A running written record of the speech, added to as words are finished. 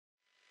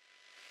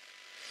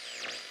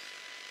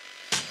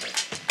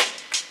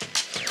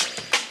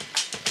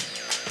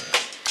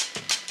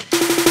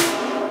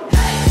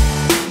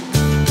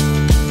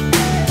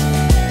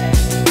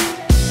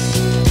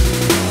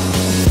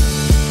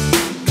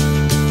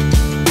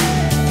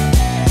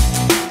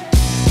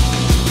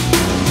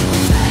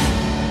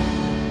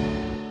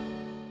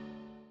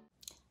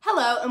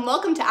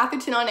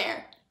Atherton on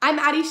Air. I'm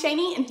Addie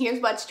Shaney, and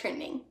here's what's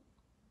trending.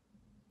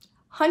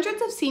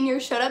 Hundreds of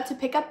seniors showed up to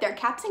pick up their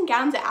caps and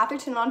gowns at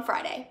Atherton on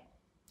Friday.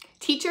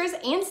 Teachers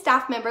and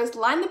staff members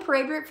lined the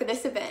parade route for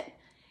this event.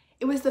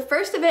 It was the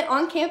first event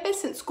on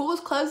campus since school was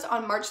closed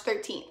on March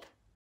 13th.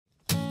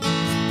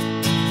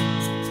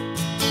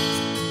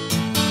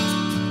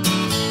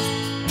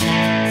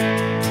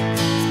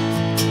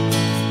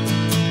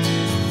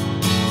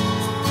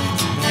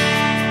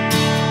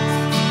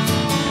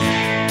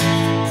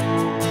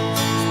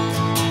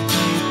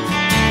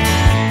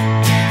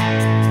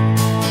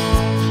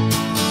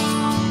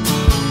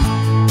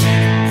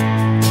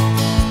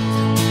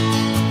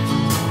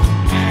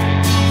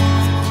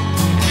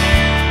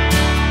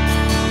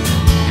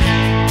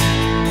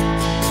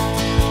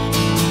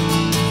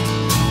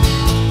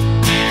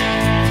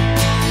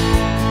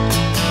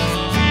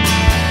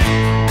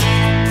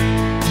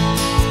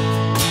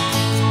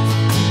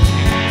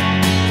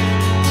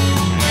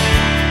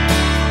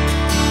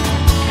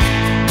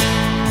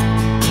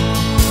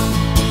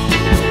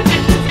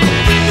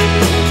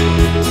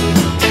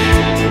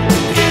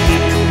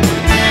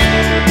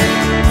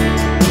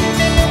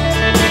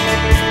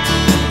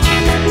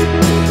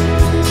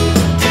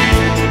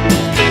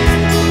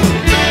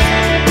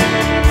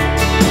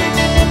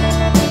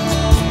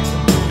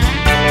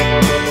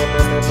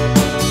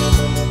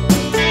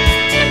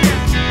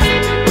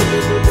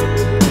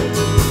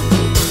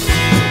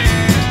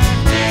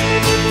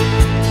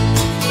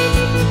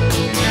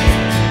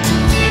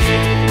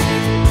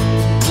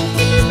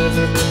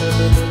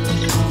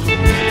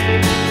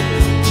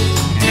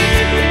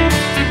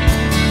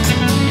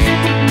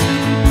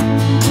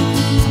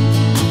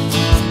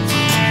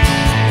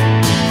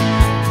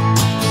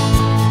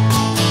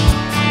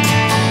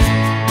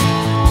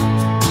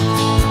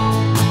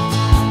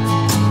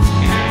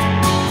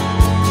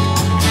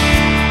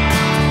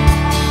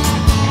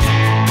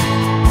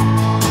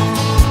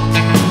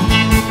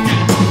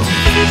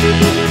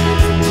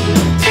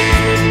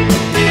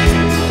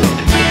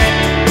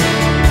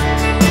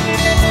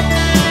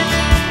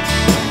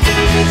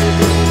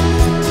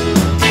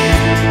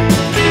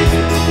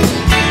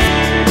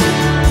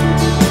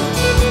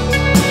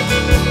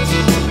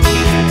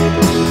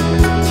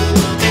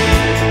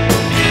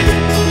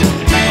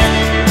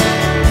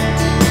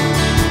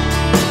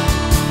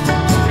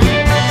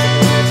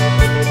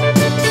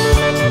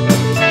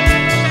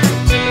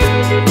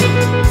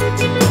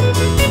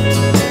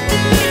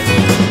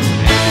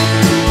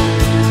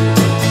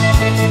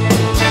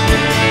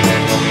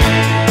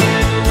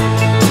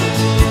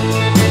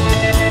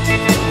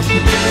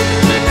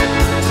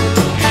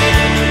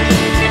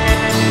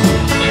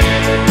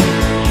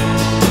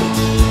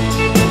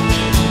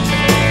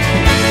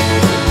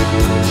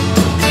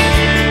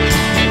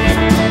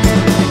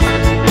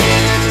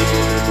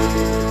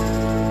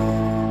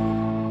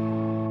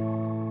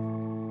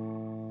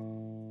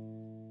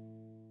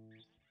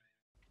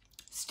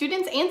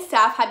 Students and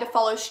staff had to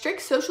follow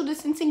strict social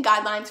distancing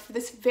guidelines for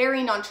this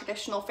very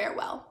non-traditional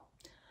farewell.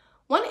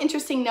 One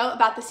interesting note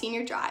about the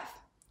senior drive: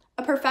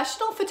 a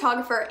professional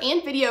photographer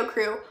and video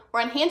crew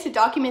were on hand to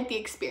document the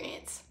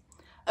experience.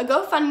 A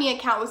GoFundMe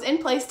account was in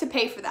place to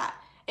pay for that,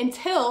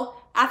 until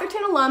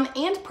Atherton alum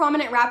and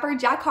prominent rapper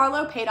Jack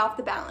Harlow paid off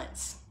the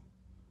balance.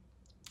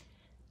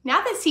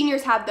 Now that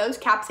seniors have those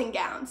caps and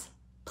gowns,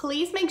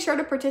 please make sure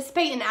to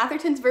participate in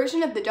Atherton's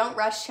version of the Don't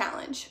Rush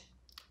Challenge.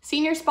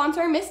 Senior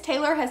sponsor Miss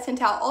Taylor has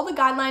sent out all the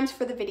guidelines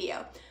for the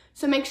video,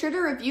 so make sure to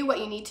review what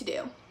you need to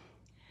do.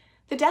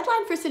 The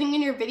deadline for sending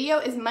in your video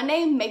is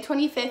Monday, May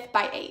 25th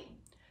by 8.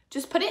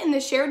 Just put it in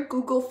the shared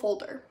Google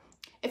folder.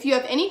 If you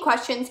have any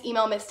questions,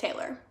 email Miss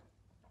Taylor.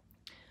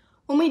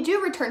 When we do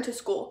return to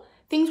school,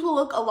 things will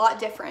look a lot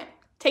different.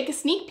 Take a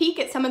sneak peek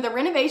at some of the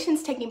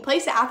renovations taking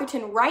place at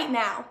Atherton right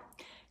now.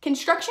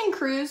 Construction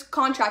crews,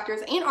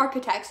 contractors, and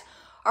architects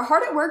are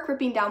hard at work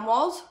ripping down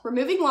walls,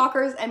 removing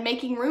lockers, and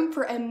making room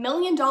for a $1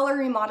 million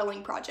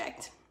remodeling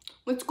project.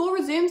 When school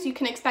resumes, you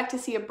can expect to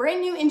see a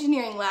brand new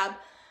engineering lab,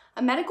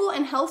 a medical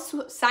and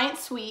health science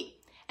suite,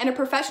 and a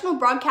professional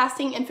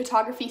broadcasting and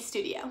photography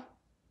studio.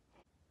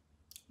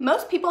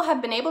 Most people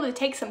have been able to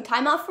take some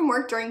time off from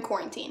work during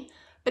quarantine,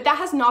 but that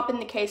has not been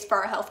the case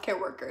for our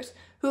healthcare workers,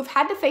 who have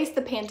had to face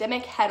the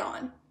pandemic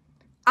head-on.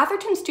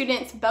 Atherton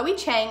students Bowie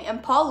Chang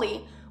and Paul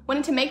Lee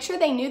wanted to make sure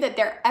they knew that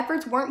their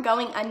efforts weren't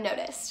going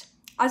unnoticed,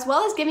 as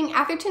well as giving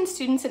Atherton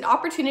students an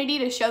opportunity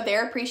to show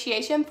their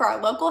appreciation for our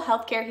local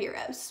healthcare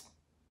heroes.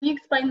 Can you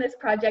explain this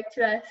project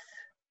to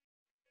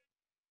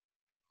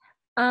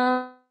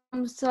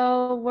us?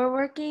 So we're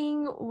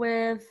working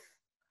with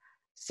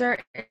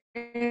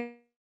certain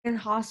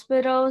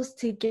hospitals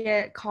to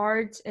get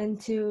cards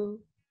into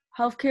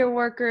healthcare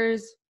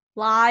workers'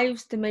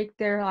 lives to make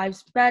their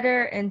lives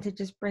better and to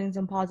just bring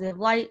some positive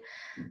light.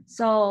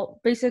 So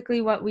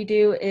basically what we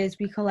do is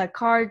we collect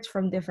cards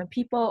from different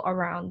people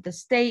around the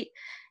state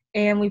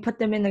and we put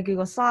them in the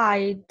Google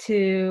Slide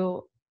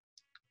to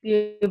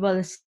be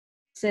able to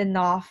send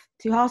off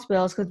to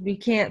hospitals because we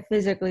can't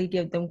physically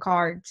give them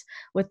cards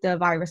with the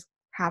virus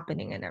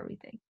happening and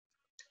everything.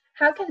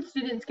 How can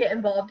students get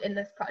involved in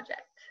this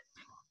project?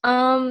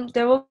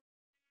 There will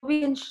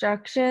be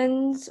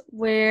instructions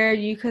where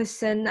you could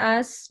send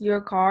us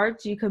your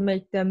cards. You could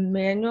make them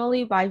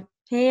manually by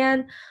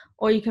hand,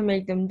 or you can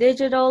make them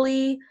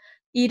digitally.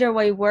 Either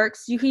way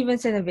works. You can even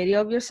send a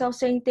video of yourself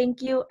saying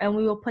thank you, and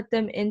we will put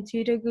them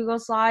into the Google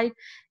Slide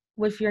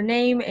with your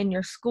name and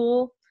your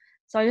school.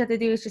 So all you have to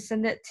do is just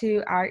send it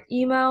to our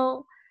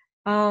email,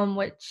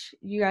 which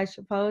you guys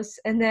should post.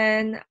 And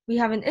then we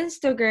have an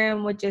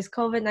Instagram, which is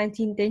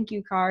COVID-19 thank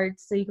you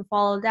cards. So you can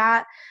follow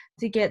that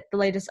to get the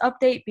latest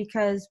update,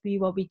 because we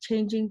will be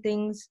changing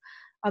things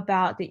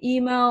about the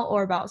email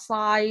or about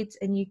slides,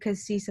 and you can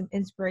see some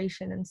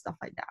inspiration and stuff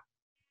like that.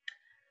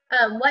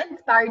 What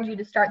inspired you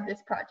to start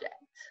this project?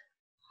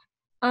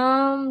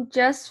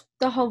 Just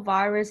the whole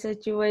virus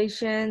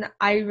situation.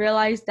 I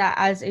realized that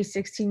as a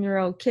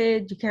 16-year-old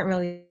kid, you can't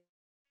really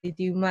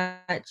do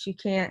much. You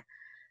can't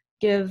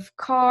give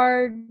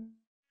cards.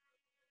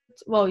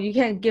 Well, you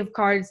can't give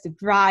cards to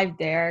drive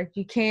there.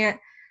 You can't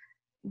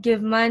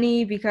give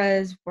money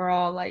because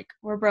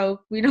we're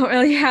broke. We don't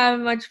really have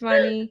much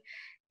money,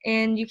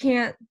 and you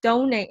can't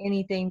donate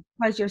anything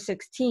because you're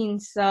 16.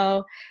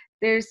 So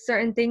there's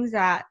certain things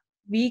that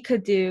we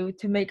could do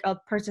to make a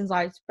person's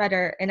lives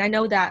better. And I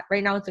know that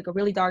right now it's like a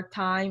really dark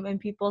time in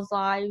people's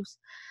lives.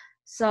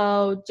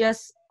 So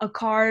just a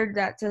card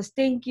that says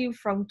thank you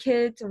from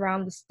kids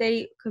around the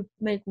state could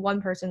make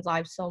one person's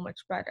life so much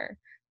better.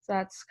 So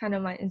that's kind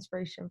of my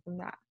inspiration from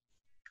that.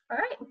 All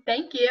right,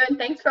 thank you, and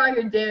thanks for all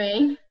you're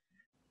doing.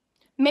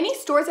 Many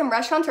stores and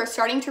restaurants are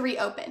starting to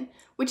reopen,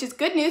 which is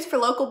good news for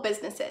local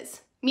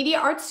businesses. Media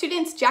arts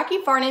students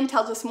Jackie Farnan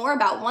tells us more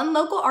about one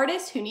local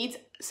artist who needs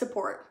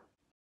support.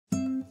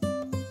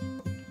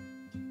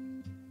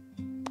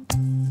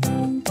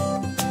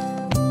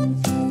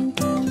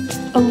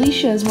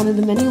 Alicia is one of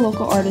the many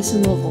local artists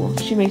in Louisville.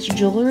 She makes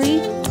jewelry,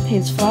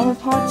 paints flower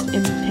pots,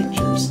 and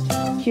pictures.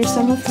 Here's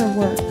some of her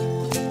work.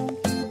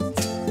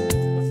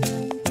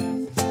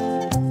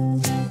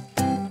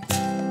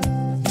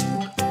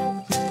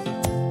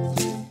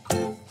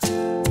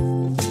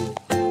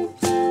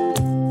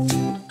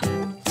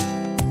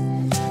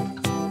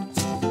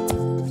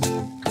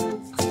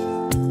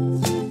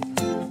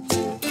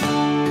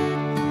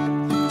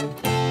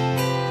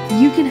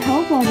 You can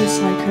help artists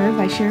like her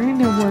by sharing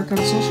their work on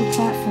social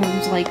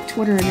platforms like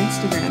Twitter and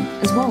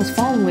Instagram, as well as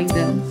following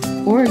them,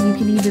 or you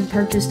can even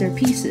purchase their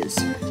pieces.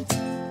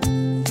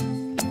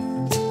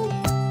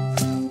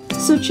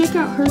 So check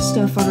out her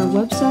stuff on her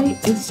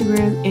website,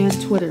 Instagram,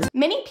 and Twitter.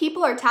 Many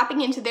people are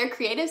tapping into their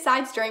creative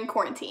sides during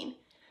quarantine.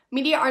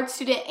 Media arts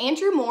student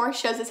Andrew Moore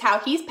shows us how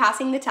he's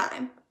passing the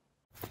time.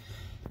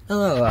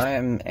 Hello,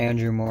 I'm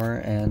Andrew Moore,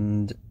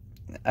 and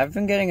I've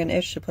been getting an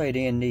itch to play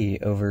D&D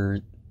over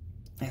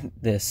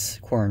this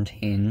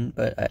quarantine,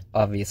 but I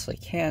obviously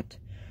can't,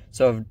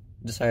 so I've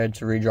decided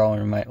to redraw one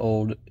of my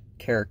old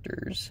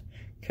characters,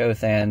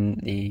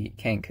 Kothan the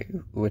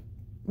Kenku,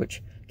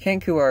 which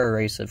Kenku are a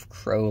race of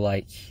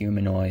crow-like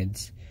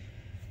humanoids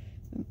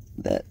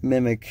that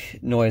mimic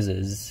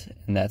noises,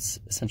 and that's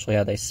essentially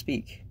how they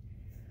speak.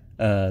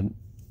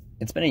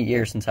 It's been a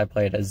year since I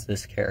played as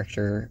this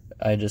character.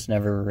 I just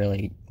never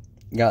really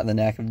got the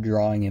knack of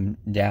drawing him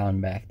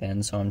down back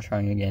then, so I'm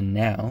trying again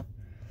now.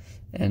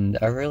 And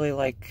I really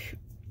like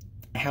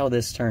how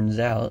this turns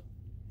out,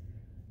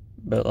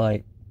 but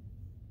like,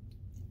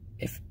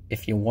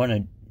 if you want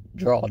to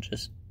draw,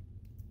 just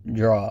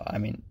draw. I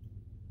mean,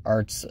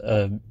 art's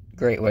a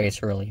great way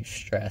to relieve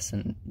stress,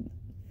 and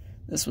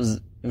this was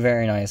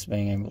very nice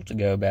being able to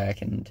go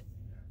back and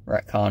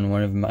retcon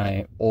one of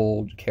my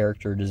old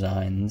character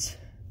designs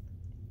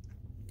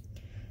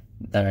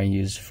that I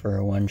used for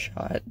a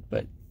one-shot,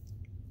 but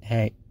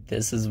hey,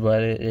 this is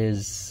what it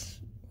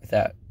is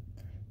without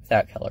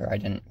color. I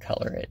didn't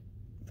color it,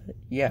 but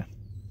yeah,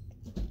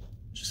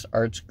 just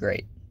art's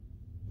great.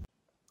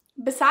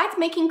 Besides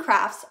making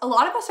crafts, a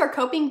lot of us are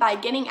coping by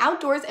getting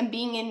outdoors and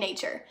being in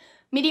nature.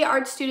 Media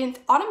arts student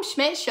Autumn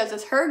Schmidt shows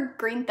us her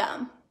green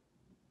thumb.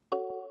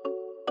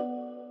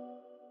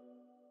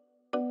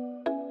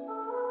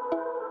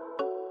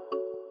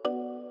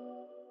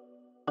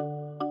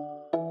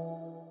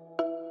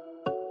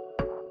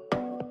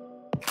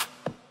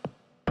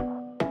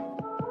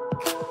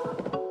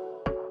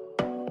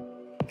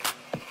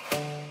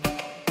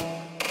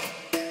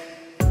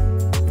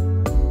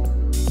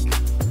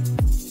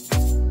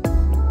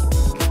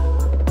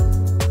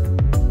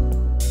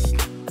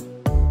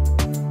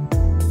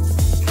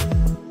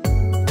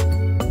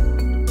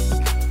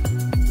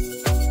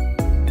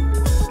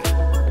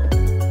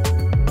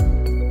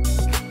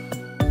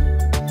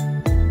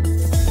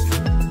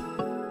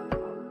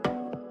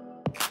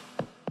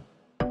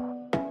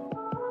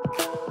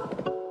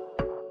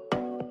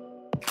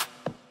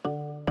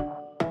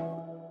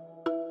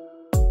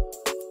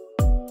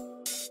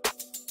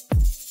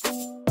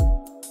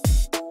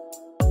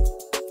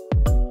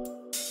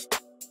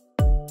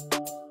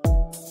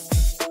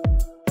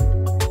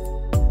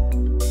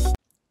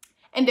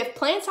 And if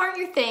plants aren't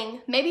your thing,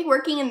 maybe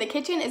working in the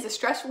kitchen is a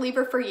stress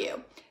reliever for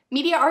you.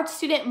 Media arts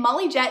student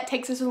Molly Jett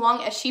takes us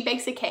along as she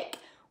bakes a cake,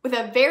 with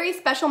a very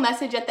special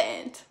message at the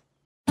end.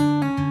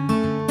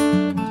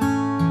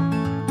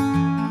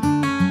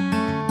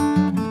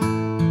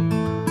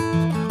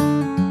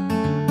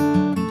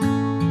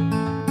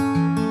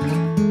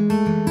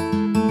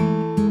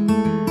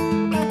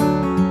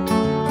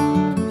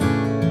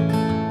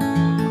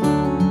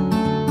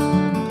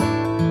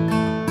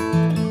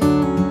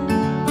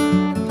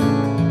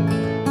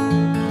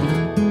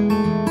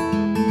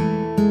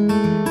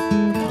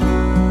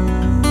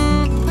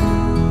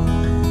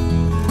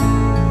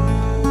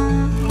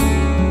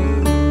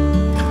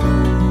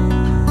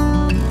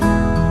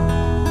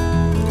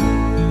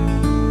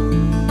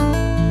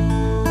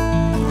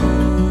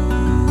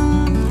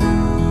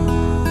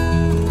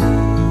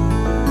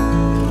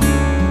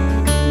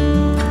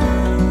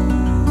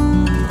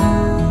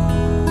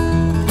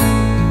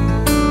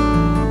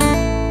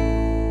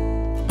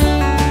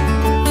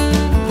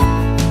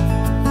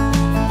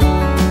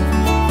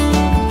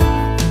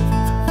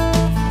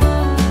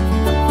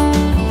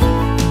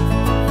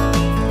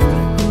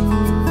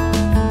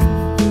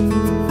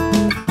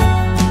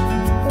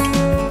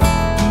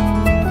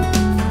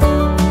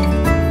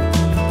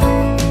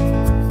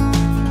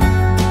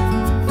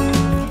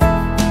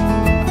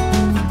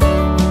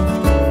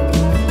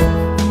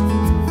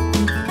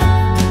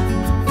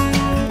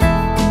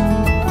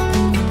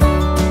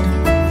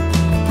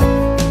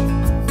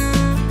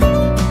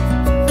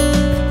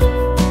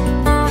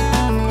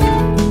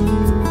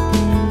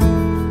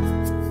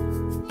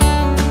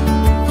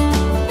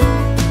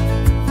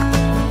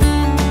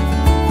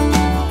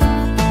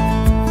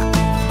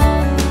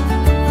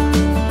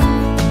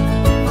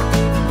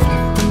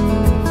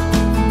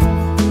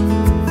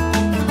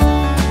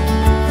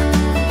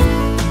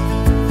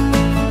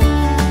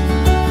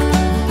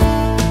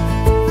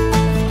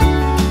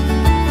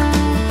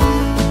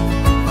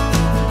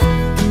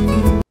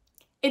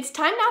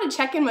 time now to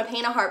check in with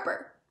Hannah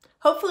Harper.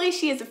 Hopefully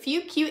she has a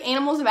few cute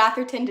animals of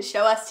Atherton to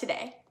show us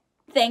today.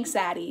 Thanks,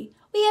 Addie.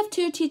 We have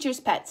 2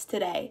 teachers' pets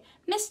today.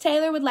 Miss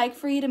Taylor would like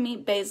for you to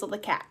meet Basil the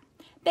cat.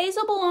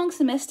 Basil belongs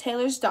to Miss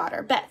Taylor's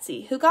daughter,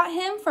 Betsy, who got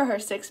him for her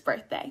 6th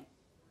birthday.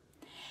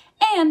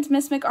 And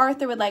Miss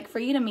MacArthur would like for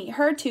you to meet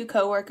her 2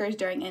 co-workers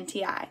during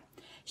NTI.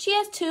 She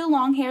has 2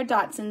 long-haired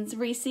Dachshunds,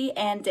 Reese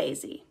and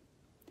Daisy.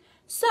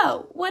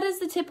 So, what is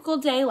the typical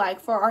day like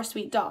for our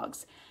sweet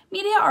dogs?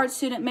 Media arts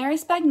student Mary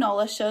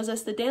Spagnola shows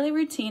us the daily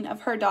routine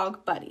of her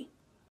dog, Buddy.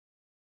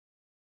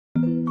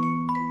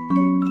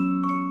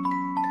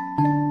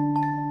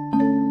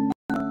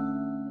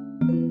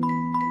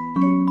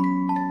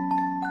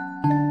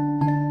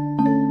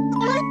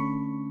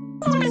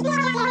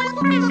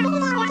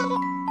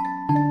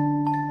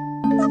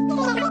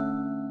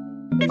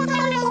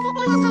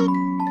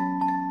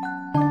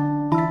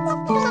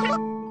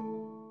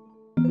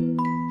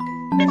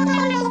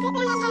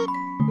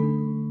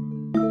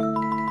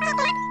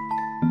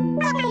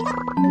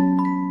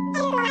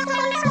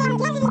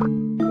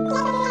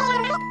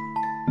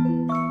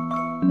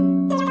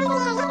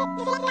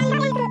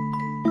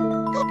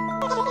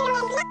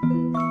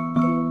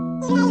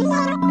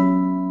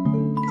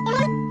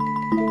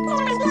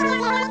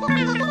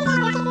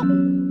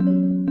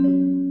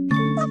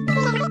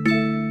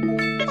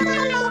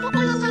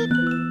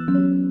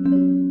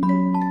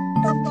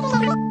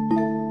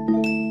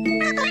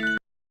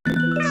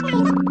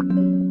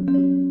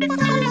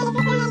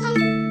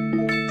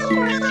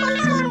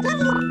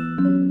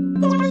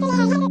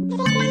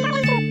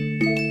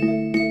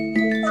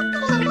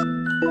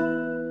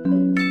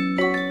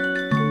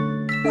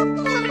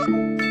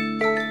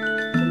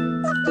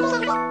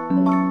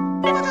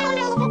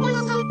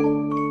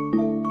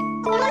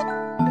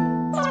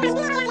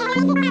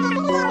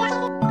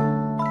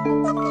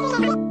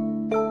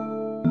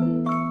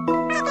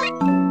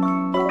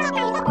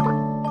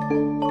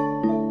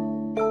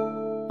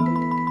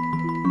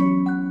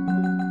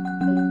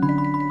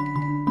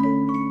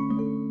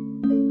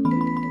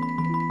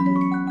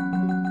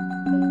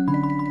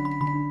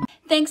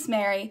 Thanks,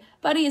 Mary.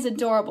 Buddy is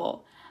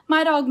adorable.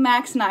 My dog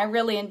Max and I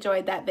really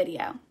enjoyed that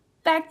video.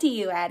 Back to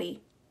you,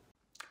 Addie.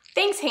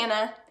 Thanks,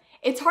 Hannah.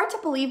 It's hard to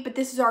believe, but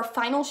this is our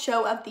final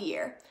show of the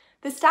year.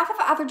 The staff of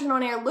Atherton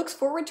On Air looks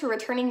forward to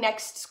returning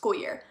next school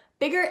year,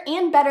 bigger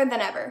and better than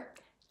ever.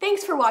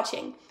 Thanks for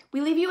watching. We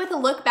leave you with a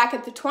look back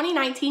at the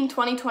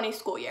 2019-2020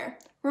 school year.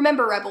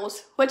 Remember,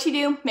 Rebels, what you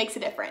do makes a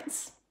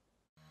difference.